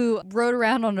while who rode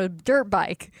around on a dirt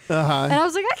bike. And I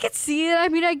was like, I can see it. I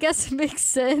mean, I guess it makes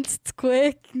sense. It's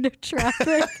quick, no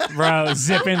traffic. Bro,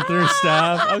 zipping through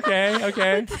stuff. Okay.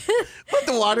 But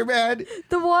the waterbed?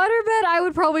 The waterbed, I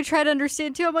would probably try to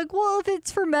understand too. I'm like, well, if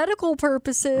it's for medical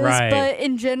purposes. Right. But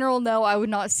in general, no, I would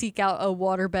not seek out a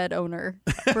waterbed owner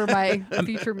for my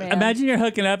future man. Imagine you're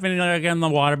hooking up and you're like on the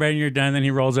waterbed and you're done, then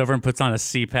he rolls over and puts on a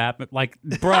CPAP. Like,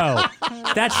 bro,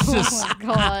 that's just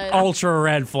ultra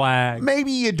red flag.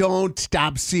 Maybe you don't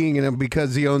stop seeing him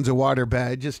because he owns a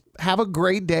waterbed. Just have a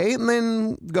great day and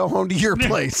then go home to your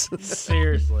place.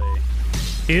 Seriously.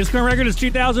 His current record is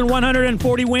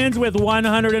 2,140 wins with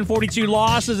 142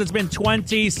 losses. It's been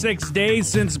 26 days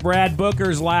since Brad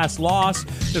Booker's last loss.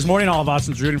 This morning, all of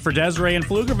Austin's rooting for Desiree in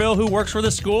Pflugerville, who works for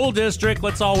the school district.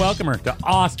 Let's all welcome her to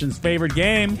Austin's favorite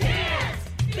game.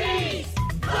 Desiree!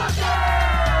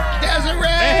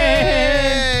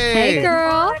 Hey,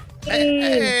 girl.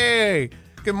 Hey.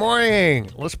 Good morning.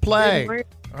 Let's play.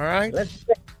 All right?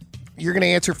 You're going to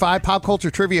answer 5 pop culture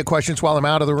trivia questions while I'm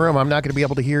out of the room. I'm not going to be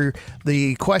able to hear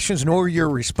the questions nor your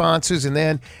responses. And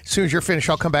then as soon as you're finished,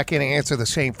 I'll come back in and answer the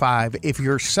same 5. If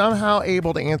you're somehow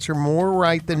able to answer more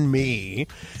right than me,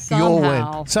 you'll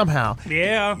win. Somehow.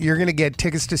 Yeah. You're going to get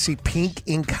tickets to see Pink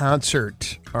in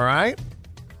concert. All right?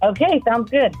 Okay, sounds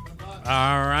good.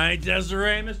 All right,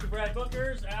 Desiree, Mr. Brad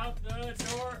Booker's out the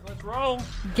door. Let's roll.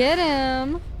 Get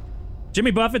him.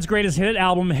 Jimmy Buffett's greatest hit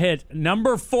album hit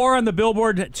number 4 on the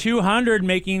Billboard 200,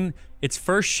 making its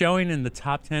first showing in the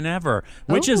top 10 ever,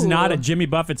 which is not a Jimmy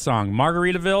Buffett song.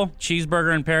 Margaritaville,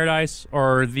 Cheeseburger in Paradise,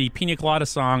 or the Pina Colada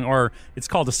song, or it's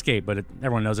called Escape, but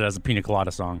everyone knows it as a Pina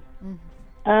Colada song.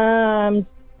 Cheeseburger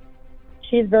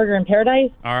in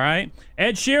Paradise. All right.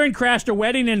 Ed Sheeran crashed a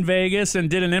wedding in Vegas and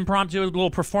did an impromptu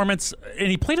little performance, and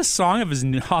he played a song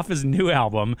off his new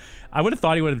album. I would have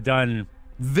thought he would have done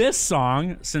this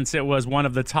song, since it was one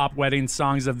of the top wedding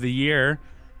songs of the year.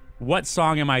 What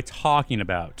song am I talking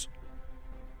about?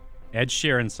 Ed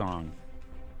Sheeran song.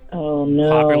 Oh,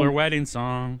 no. Popular wedding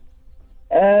song.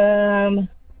 I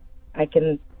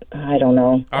don't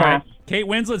know. All right. Kate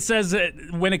Winslet says that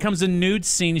when it comes to nude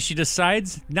scenes, she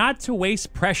decides not to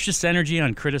waste precious energy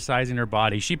on criticizing her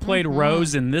body. She played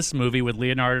Rose in this movie with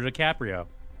Leonardo DiCaprio.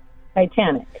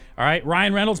 Titanic. All right.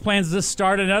 Ryan Reynolds plans to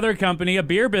start another company, a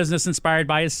beer business inspired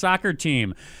by his soccer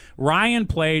team. Ryan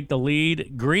played the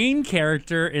lead green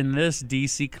character in this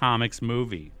DC Comics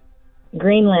movie.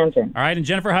 Green Lantern. All right. And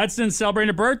Jennifer Hudson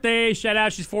celebrating her birthday. Shout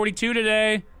out. She's 42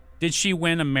 today. Did she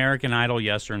win American Idol,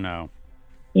 yes or no?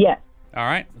 Yes. All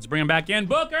right. Let's bring him back in.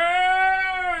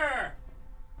 Booker!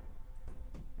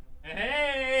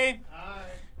 Hey.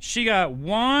 She got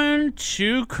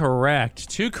 2 correct.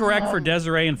 2 correct for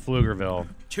Desiree and Pflugerville.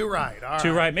 2 right. All right.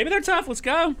 2 right. Maybe they're tough. Let's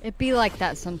go. It be like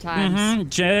that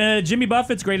sometimes. Jimmy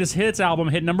Buffett's greatest hits album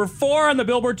hit number 4 on the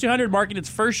Billboard 200, marking its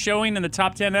first showing in the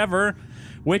top 10 ever,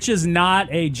 which is not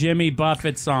a Jimmy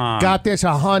Buffett song. Got this,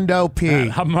 a Hondo P.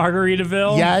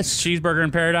 Margaritaville? Yes. Cheeseburger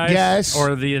in Paradise? Yes.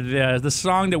 Or the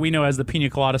song that we know as the Pina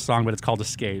Colada song, but it's called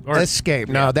Escape. Or, Escape.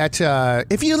 No, that's,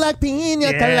 if you like Pina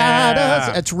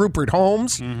Coladas, that's Rupert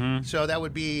Holmes. So that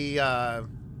would be, that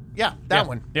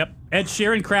one. Yep. Ed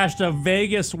Sheeran crashed a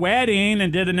Vegas wedding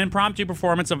and did an impromptu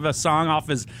performance of a song off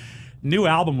his new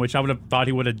album, which I would have thought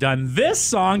he would have done this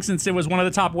song since it was one of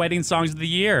the top wedding songs of the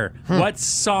year. What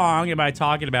song am I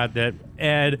talking about that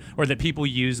Ed, or that people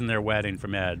use in their wedding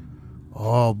from Ed?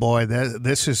 Oh, boy,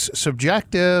 this is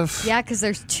subjective. Yeah, because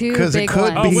there's 2 'Cause big it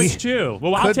could ones. be- Oh, which 2?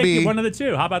 Well, I'll could take be- one of the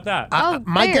 2. How about that?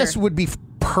 My fair. guess would be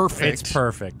perfect. It's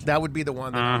perfect. That would be the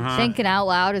one that I was Thinking out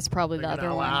loud is probably the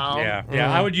other one.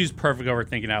 Yeah, I would use perfect over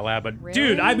thinking out loud. But,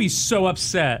 dude, I'd be so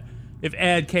upset if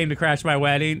Ed came to crash my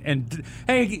wedding and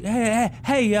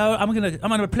hey, yo, I'm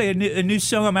gonna play a new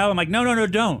song on my album. I'm like, no,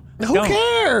 don't. Who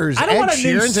cares? I don't want a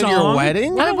new Sheeran's song at your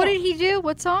wedding? What did he do?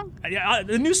 What song?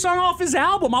 The new song off his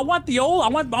album. I want the old. I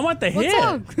want the What hit.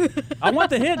 song? I want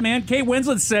the hit, man. Kate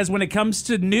Winslet says when it comes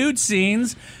to nude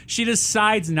scenes, she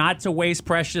decides not to waste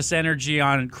precious energy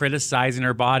on criticizing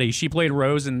her body. She played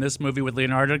Rose in this movie with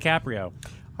Leonardo DiCaprio.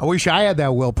 I wish I had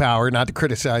that willpower not to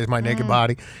criticize my naked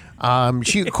body.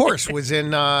 She, of course, was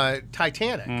in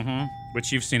Titanic. Mm-hmm.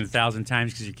 Which you've seen 1,000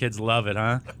 times because your kids love it,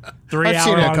 huh? I've seen it a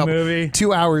 3-hour-long couple, movie.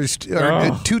 2 hours,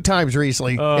 or 2 times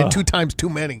recently, and 2 times too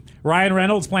many. Ryan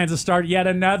Reynolds plans to start yet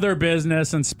another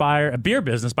business, a beer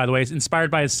business, by the way, inspired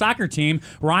by his soccer team.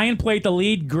 Ryan played the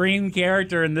lead green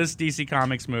character in this DC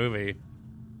Comics movie.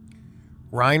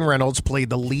 Ryan Reynolds played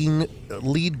the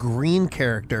lead green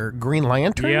character, Green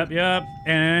Lantern? Yep.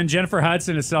 And Jennifer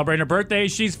Hudson is celebrating her birthday.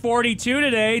 She's 42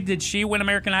 today. Did she win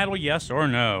American Idol? Yes or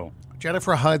no?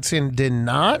 Jennifer Hudson did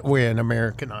not win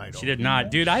American Idol. She did not.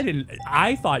 Dude, I didn't.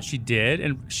 I thought she did,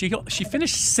 and she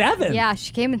finished 7th. Yeah,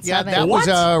 she came in 7th. Yeah, that was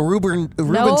Ruben.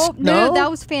 No, that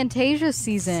was Fantasia's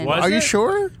season. Was Are it? you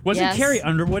sure? Wasn't Yes. Carrie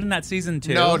Underwood in that season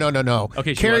too? No.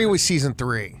 Okay, she Carrie wasn't. was season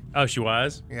 3. Oh, she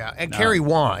was? Yeah, and No. Carrie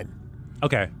won.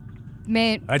 Okay.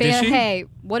 Man, Did she? hey,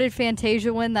 what did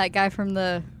Fantasia win? That guy from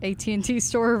the AT&T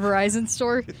store, Verizon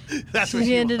store? That's what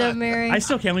she ended up marrying. I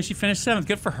still can't believe she finished 7th.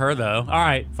 Good for her, though. All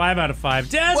right, 5 out of 5.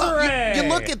 Desiree! Well, you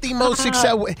look at the most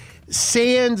successful...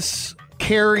 Sans,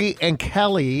 Carrie, and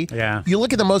Kelly. Yeah. You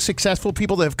look at the most successful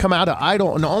people that have come out of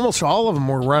Idol, and almost all of them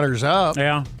were runners-up.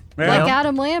 Yeah. Like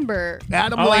Adam Lambert.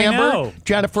 Adam Oh, I know. Lambert,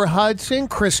 Jennifer Hudson,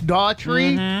 Chris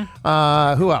Daughtry.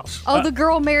 Who else? Oh, the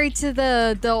girl married to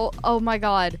the oh my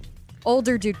God,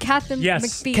 older dude, Catherine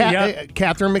Yes. McPhee.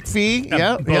 Catherine McPhee.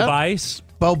 Yeah. Bo Bice.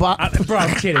 Bro,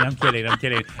 I'm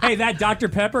kidding. Hey, that Dr.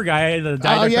 Pepper guy, the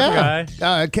Dr. Pepper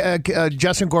guy.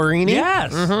 Justin Guarini.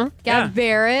 Yes. Gabby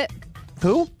Barrett.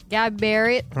 Who? Gabby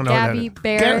Barrett. Oh, no, Gabby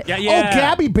Barrett. Yeah. Oh,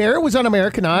 Gabby Barrett was on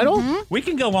American Idol? We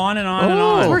can go on and on and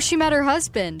Oh. That's on. where she met her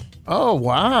husband. Oh,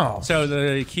 wow. So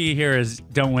the key here is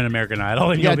don't win American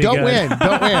Idol. And Yeah, you'll be don't good. win.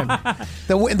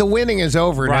 Don't win. The winning is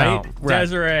over Right? now.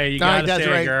 Desiree, you All right, got to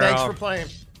Desiree, say, girl. thanks for playing.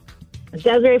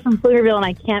 Desiree from Pflugerville, and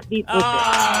I can't beat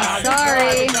Pflugerville.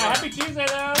 Sorry. Happy Tuesday,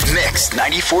 though. Mix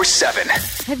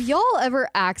 94.7. Have y'all ever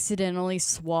accidentally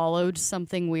swallowed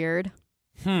something weird?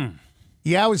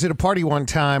 Yeah, I was at a party one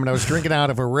time, and I was drinking out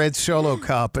of a red Solo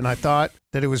cup, and I thought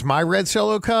that it was my red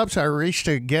Solo cup, so I reached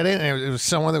to get it, and it was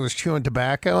someone that was chewing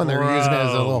tobacco, and they were using it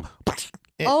as a little...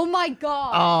 Oh, my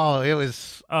God. Oh, it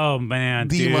was... Oh, man,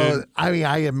 the dude. most... I mean,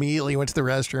 I immediately went to the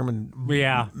restroom and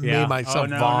made myself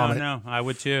vomit. No, I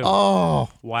would too. Oh.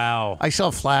 Wow. I still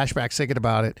have flashbacks thinking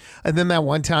about it. And then that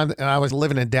one time I was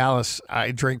living in Dallas,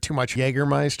 I drank too much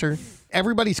Jägermeister.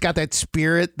 Everybody's got that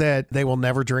spirit that they will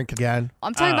never drink again.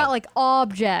 I'm talking about like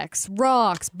objects,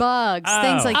 rocks, bugs,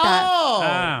 things like that.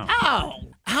 Oh.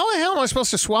 How the hell am I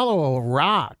supposed to swallow a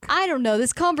rock? I don't know.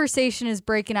 This conversation is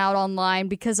breaking out online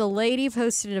because a lady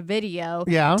posted a video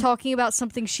Yeah. talking about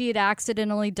something she had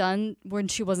accidentally done when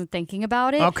she wasn't thinking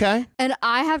about it. Okay. And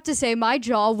I have to say, my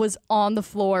jaw was on the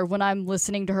floor when I'm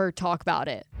listening to her talk about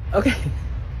it. Okay,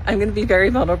 I'm going to be very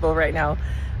vulnerable right now.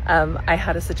 I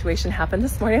had a situation happen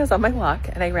this morning. I was on my walk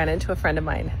and I ran into a friend of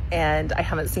mine and I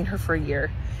haven't seen her for a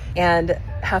year. And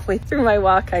halfway through my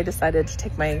walk, I decided to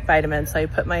take my vitamins. So I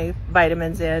put my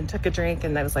vitamins in, took a drink,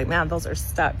 and I was like, man, those are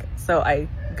stuck. So I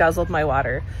guzzled my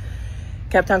water,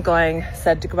 kept on going,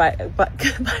 said goodbye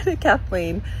to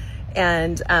Kathleen,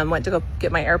 and went to go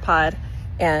get my AirPod.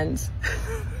 And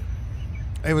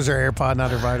It was her AirPod,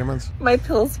 not her vitamins. my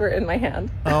pills were in my hand.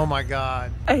 Oh, my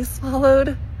God. I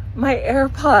swallowed my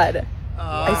AirPod.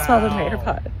 I swallowed my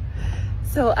AirPod.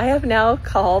 So I have now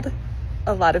called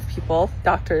a lot of people,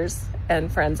 doctors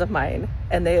and friends of mine,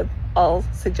 and they have all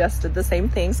suggested the same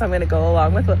thing. So I'm going to go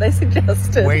along with what they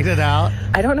suggested. Wait it out.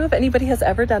 I don't know if anybody has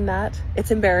ever done that. It's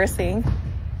embarrassing,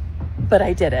 but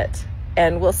I did it.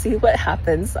 And we'll see what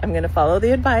happens. I'm going to follow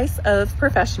the advice of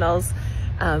professionals.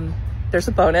 There's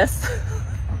a bonus.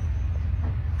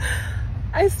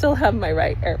 I still have my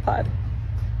right AirPod.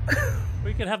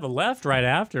 We could have the left right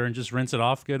after and just rinse it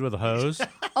off good with a hose.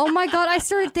 Oh my God, I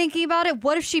started thinking about it.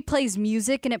 What if she plays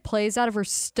music and it plays out of her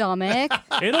stomach?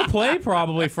 It'll play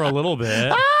probably for a little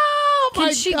bit. Oh,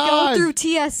 Can she go through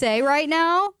TSA right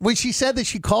now? When she said that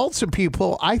she called some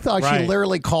people, I thought she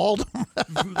literally called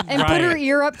them. And put her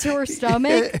ear up to her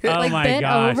stomach, like my bent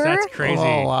gosh, over. that's crazy.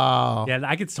 Oh, wow. Yeah,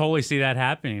 I could totally see that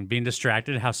happening. Being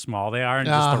distracted, how small they are, and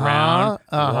just around.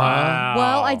 Wow.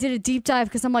 Well, I did a deep dive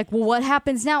because I'm like, well, what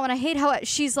happens now? And I hate how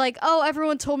she's like, oh,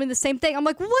 everyone told me the same thing. I'm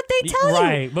like, well, what'd they tell you?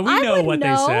 Right, but we know what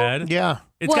they said. Yeah.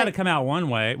 It's got to come out one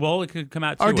way. Well, it could come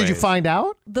out two Or did you ways. find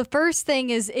out? The first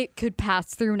thing is it could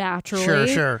pass through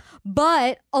naturally. Sure.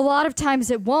 But a lot of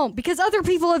times it won't because other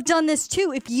people have done this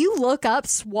too. If you look up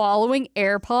swallowing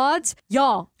AirPods,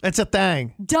 y'all, It's a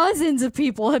thing. dozens of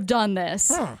people have done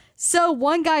this. So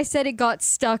one guy said it got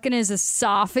stuck in his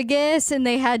esophagus and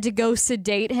they had to go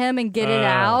sedate him and get it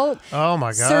out. Oh,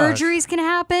 my gosh. Surgeries can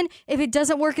happen. If it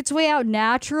doesn't work its way out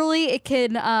naturally, it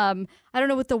can, I don't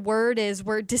know what the word is,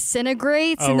 where it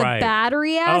disintegrates and the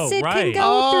battery acid can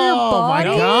go through your body.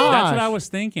 My gosh. That's what I was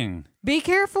thinking. Be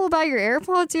careful about your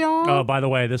AirPods, y'all. Oh, by the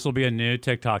way, this will be a new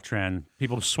TikTok trend.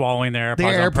 People swallowing their The AirPods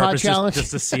on AirPod purpose challenge?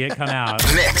 just to see it come out.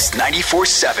 Mix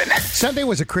 94.7. Sunday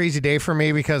was a crazy day for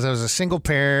me because I was a single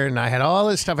parent and I had all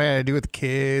this stuff I had to do with the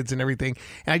kids and everything.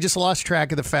 And I just lost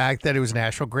track of the fact that it was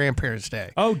National Grandparents' Day.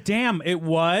 Oh, damn, it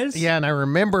was? Yeah, and I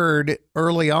remembered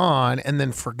early on and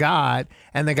then forgot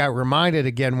and then got reminded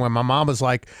again when my mom was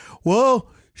like, well,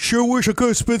 sure wish I could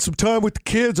have spent some time with the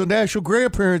kids on National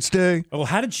Grandparents' Day. Well,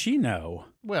 how did she know?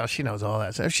 Well, she knows all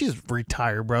that stuff. She's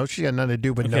retired, bro. She got nothing to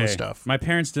do but know stuff. My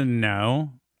parents didn't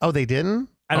know. Oh, they didn't?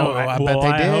 I don't. I bet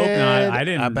they did. I hope not. I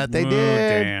didn't. I bet they Oh,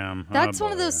 did. Damn. That's Oh,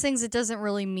 one of boy. those things that doesn't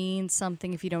really mean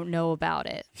something if you don't know about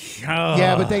it. Oh.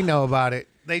 Yeah, but they know about it.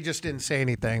 They just didn't say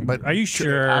anything. But Are you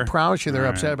sure? I promise you they're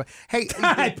All upset about it. Hey,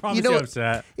 I promise you know you're what?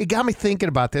 upset. It got me thinking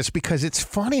about this because it's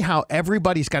funny how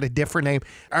everybody's got a different name.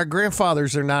 Our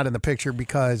grandfathers are not in the picture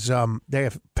because they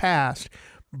have passed.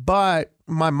 But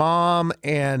my mom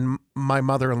and my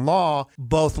mother-in-law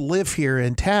both live here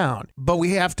in town. But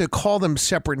we have to call them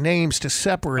separate names to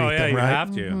separate Oh, yeah, them, you right?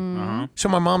 have to. Uh-huh. So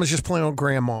my mom is just plain old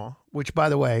grandma, which, by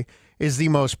the way, is the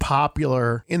most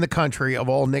popular in the country of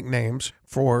all nicknames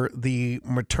for the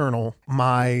maternal.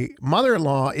 My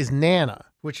mother-in-law is Nana,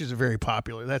 which is very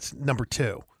popular. That's number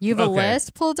 2. You have a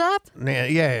list pulled up?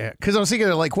 Yeah. Because I was thinking,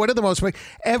 like, what are the most...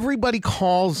 Everybody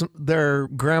calls their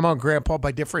grandma and grandpa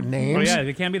by different names. Oh, yeah,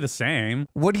 they can't be the same.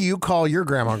 What do you call your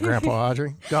grandma and grandpa,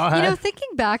 Audrey? Go ahead. You know, thinking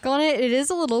back on it, it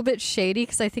is a little bit shady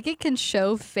because I think it can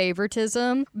show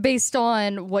favoritism based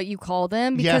on what you call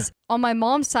them. Because on my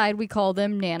mom's side, we call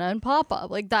them Nana and Papa.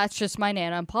 Like, that's just my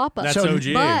Nana and Papa. That's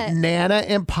OG. But Nana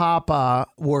and Papa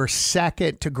were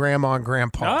second to grandma and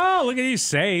grandpa. Oh, look at you,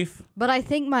 safe. But I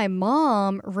think my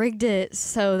mom rigged it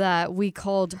so that we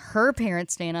called her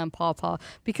parents Nana and Papa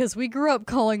because we grew up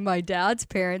calling my dad's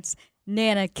parents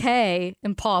Nana Kay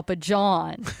and Papa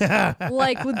John,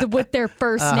 like with their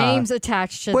first names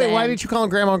attached to them. Wait, why didn't you call them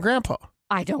grandma and grandpa?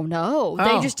 I don't know. Oh.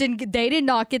 They just didn't. They did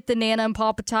not get the Nana and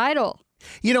Papa title.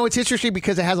 You know, it's interesting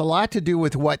because it has a lot to do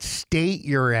with what state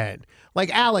you're in. Like,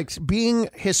 Alex, being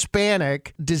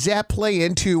Hispanic, does that play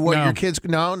into what your kids...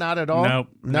 No, not at all? Nope.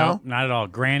 No? Nope, not at all.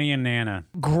 Granny and Nana.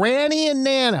 Granny and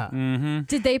Nana. Mm-hmm.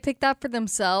 Did they pick that for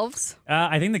themselves?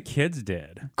 I think the kids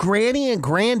did. Granny and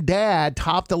Granddad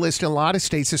top the list in a lot of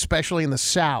states, especially in the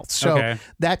South. So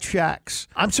that checks.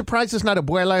 I'm surprised it's not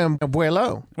abuela and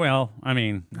abuelo. Well, I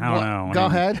mean, I don't know. Go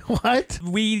ahead. What?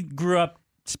 We grew up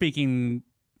speaking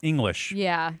English.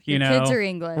 Yeah, You your know? kids are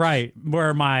English. Right.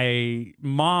 Where my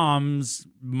mom's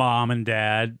mom and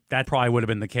dad, that probably would have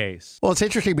been the case. Well, it's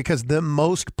interesting because the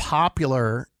most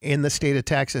popular in the state of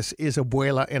Texas is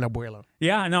abuela and abuelo.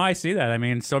 Yeah, no, I see that. I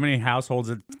mean, so many households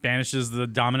that Spanish is the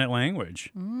dominant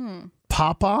language.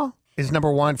 Papa is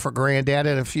number 1 for granddad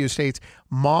in a few states.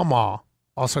 Mama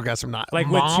also got some not Like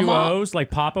with 2 O's,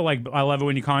 like Papa, like I love it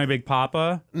when you call me Big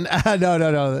Papa.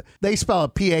 No. They spell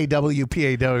it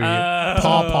P-A-W-P-A-W.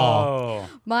 Pawpaw.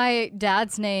 My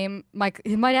dad's name, my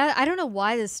dad, I don't know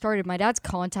why this started. My dad's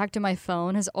contact in my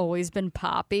phone has always been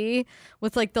Poppy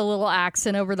with like the little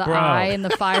accent over the eye and the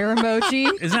fire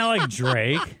emoji. Isn't that like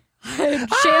Drake?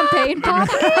 Champagne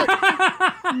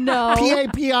Poppy? No.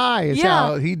 P-A-P-I is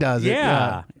how he does it.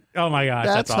 Yeah. Oh my gosh,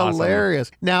 that's awesome.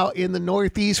 hilarious. Now in the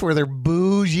Northeast, where they're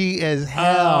bougie as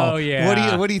hell, Oh, yeah.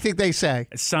 What do you think they say?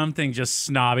 Something just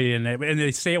snobby, and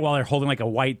they say it while they're holding like a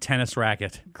white tennis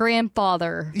racket.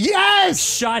 Grandfather. Yes,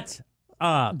 Shut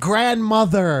up.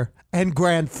 grandmother and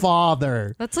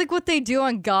grandfather. That's like what they do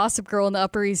on Gossip Girl on the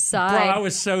Upper East Bro, Side. I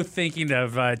was so thinking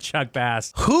of Chuck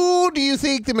Bass. Who do you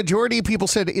think the majority of people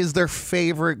said is their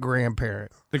favorite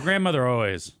grandparent? The grandmother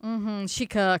always. She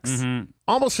cooks. Mm-hmm.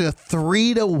 almost a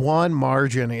 3-to-1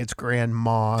 margin. It's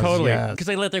grandmas. Totally. Yes. Because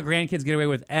they let their grandkids get away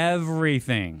with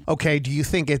everything. Okay, do you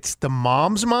think it's the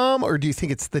mom's mom or do you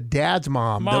think it's the dad's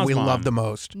mom that Mom's we mom. love the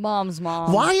most? Mom's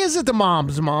mom. Why is it the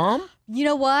mom's mom? You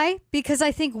know why? Because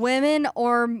I think women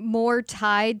are more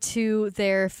tied to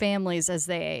their families as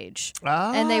they age.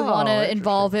 And they want to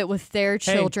involve it with their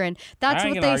children. That's I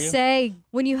ain't what gonna they argue. say.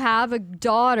 When you have a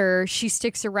daughter, she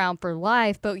sticks around for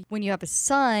life. But when you have a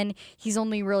son, he's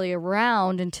only really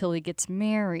around until he gets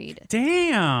married.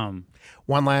 Damn.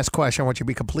 One last question. I want you to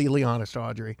be completely honest,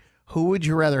 Audrey. Who would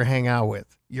you rather hang out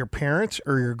with, your parents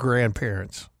or your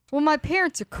grandparents? Well, my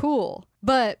parents are cool.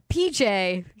 But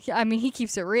PJ, I mean, he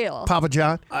keeps it real. Papa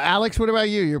John. Alex, what about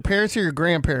you? Your parents or your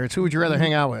grandparents? Who would you rather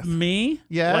hang out with? Me?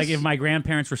 Yes. Like if my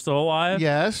grandparents were still alive?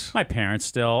 Yes. My parents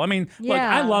still. I mean, look,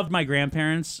 Yeah. I loved my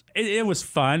grandparents. It was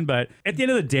fun, but at the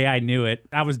end of the day, I knew it.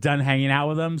 I was done hanging out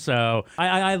with them. So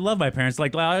I love my parents.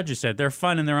 Like I just said, they're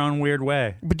fun in their own weird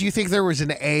way. But do you think there was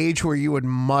an age where you would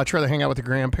much rather hang out with the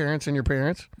grandparents than your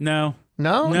parents? No.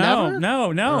 No, never?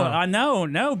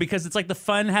 No, because it's like the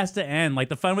fun has to end. Like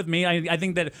the fun with me, I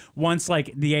think that once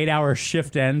like the 8-hour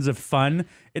shift ends of fun,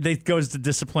 it goes to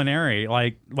disciplinary,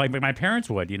 like my parents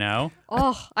would, you know?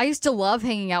 Oh, I used to love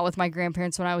hanging out with my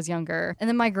grandparents when I was younger. And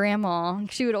then my grandma,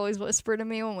 she would always whisper to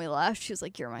me when we left. She was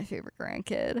like, "You're my favorite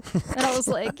grandkid." And I was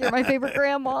like, "You're my favorite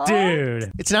grandma."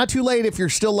 Dude. It's not too late if you're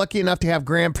still lucky enough to have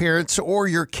grandparents or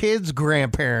your kids'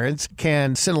 grandparents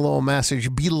can send a little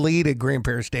message. Belated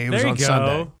Grandparents' Day. It was There you on go.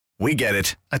 Sunday. We get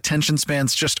it. Attention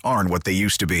spans just aren't what they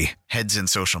used to be. Heads in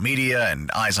social media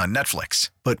and eyes on Netflix.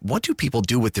 But what do people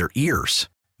do with their ears?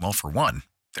 Well, for one,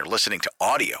 they're listening to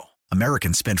audio.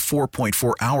 Americans spend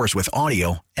 4.4 hours with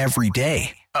audio every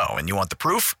day. Oh, and you want the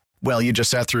proof? Well, you just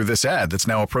sat through this ad that's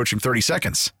now approaching 30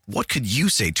 seconds. What could you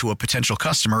say to a potential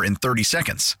customer in 30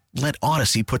 seconds? Let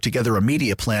Odyssey put together a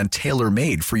media plan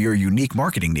tailor-made for your unique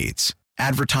marketing needs.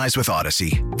 Advertise with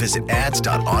Odyssey. Visit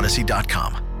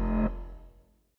ads.odyssey.com.